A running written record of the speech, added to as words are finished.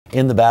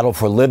In the battle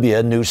for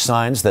Libya, new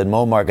signs that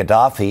Muammar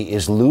Qaddafi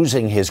is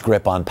losing his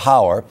grip on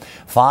power.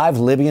 5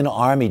 Libyan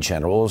army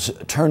generals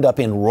turned up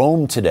in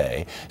Rome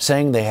today,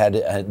 saying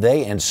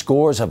they and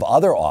scores of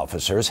other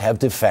officers have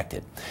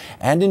defected.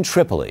 And in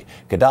Tripoli,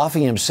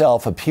 Qaddafi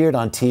himself appeared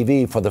on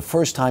TV for the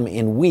first time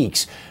in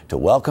weeks to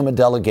welcome a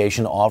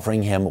delegation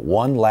offering him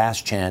one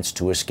last chance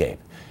to escape.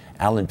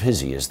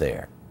 Pizzey is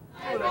there.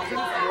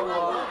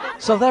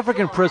 South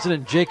African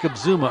President Jacob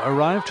Zuma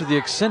arrived to the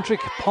eccentric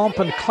pomp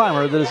and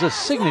clamor that is a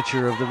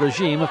signature of the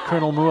regime of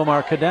Colonel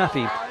Muammar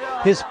Qaddafi.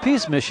 His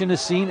peace mission is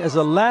seen as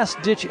a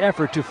last-ditch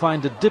effort to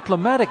find a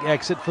diplomatic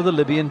exit for the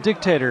Libyan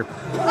dictator.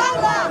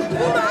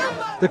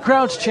 The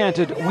crowds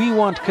chanted, "We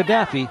want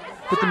Qaddafi,"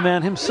 but the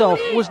man himself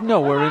was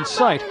nowhere in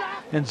sight,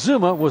 and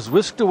Zuma was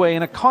whisked away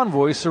in a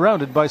convoy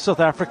surrounded by South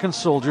African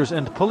soldiers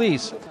and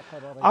police.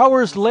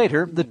 Hours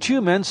later, the two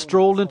men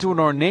strolled into an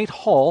ornate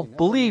hall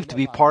believed to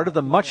be part of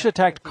the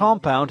much-attacked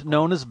compound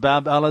known as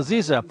Bab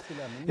al-Aziza.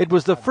 It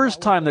was the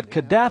first time that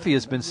Qaddafi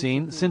has been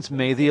seen since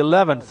May the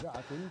 11th.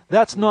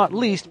 That's not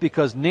least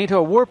because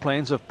NATO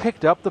warplanes have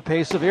picked up the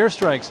pace of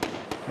airstrikes,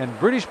 and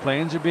British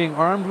planes are being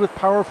armed with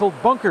powerful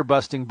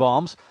bunker-busting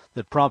bombs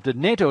that prompted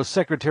NATO's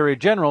Secretary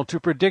General to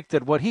predict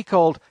that what he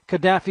called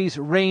Qaddafi's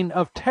reign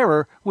of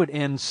terror would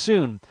end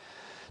soon.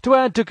 To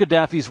add to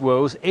Qaddafi's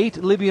woes,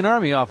 8 Libyan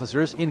army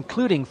officers,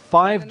 including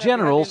 5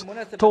 generals,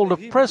 told a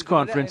press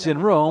conference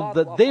in Rome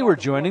that they were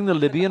joining the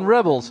Libyan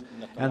rebels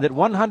and that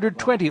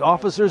 120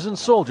 officers and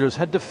soldiers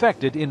had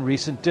defected in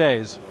recent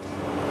days.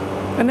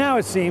 And now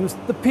it seems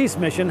the peace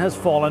mission has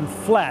fallen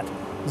flat.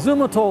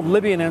 Zuma told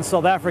Libyan and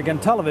South African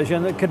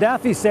television that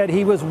Qaddafi said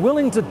he was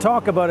willing to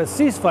talk about a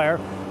ceasefire,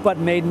 but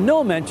made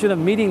no mention of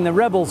meeting the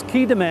rebels'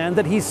 key demand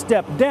that he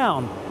step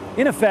down.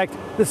 In effect,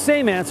 the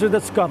same answer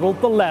that scuttled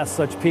the last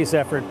such peace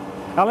effort.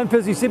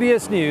 Pizzey,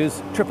 CBS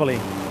News, Tripoli.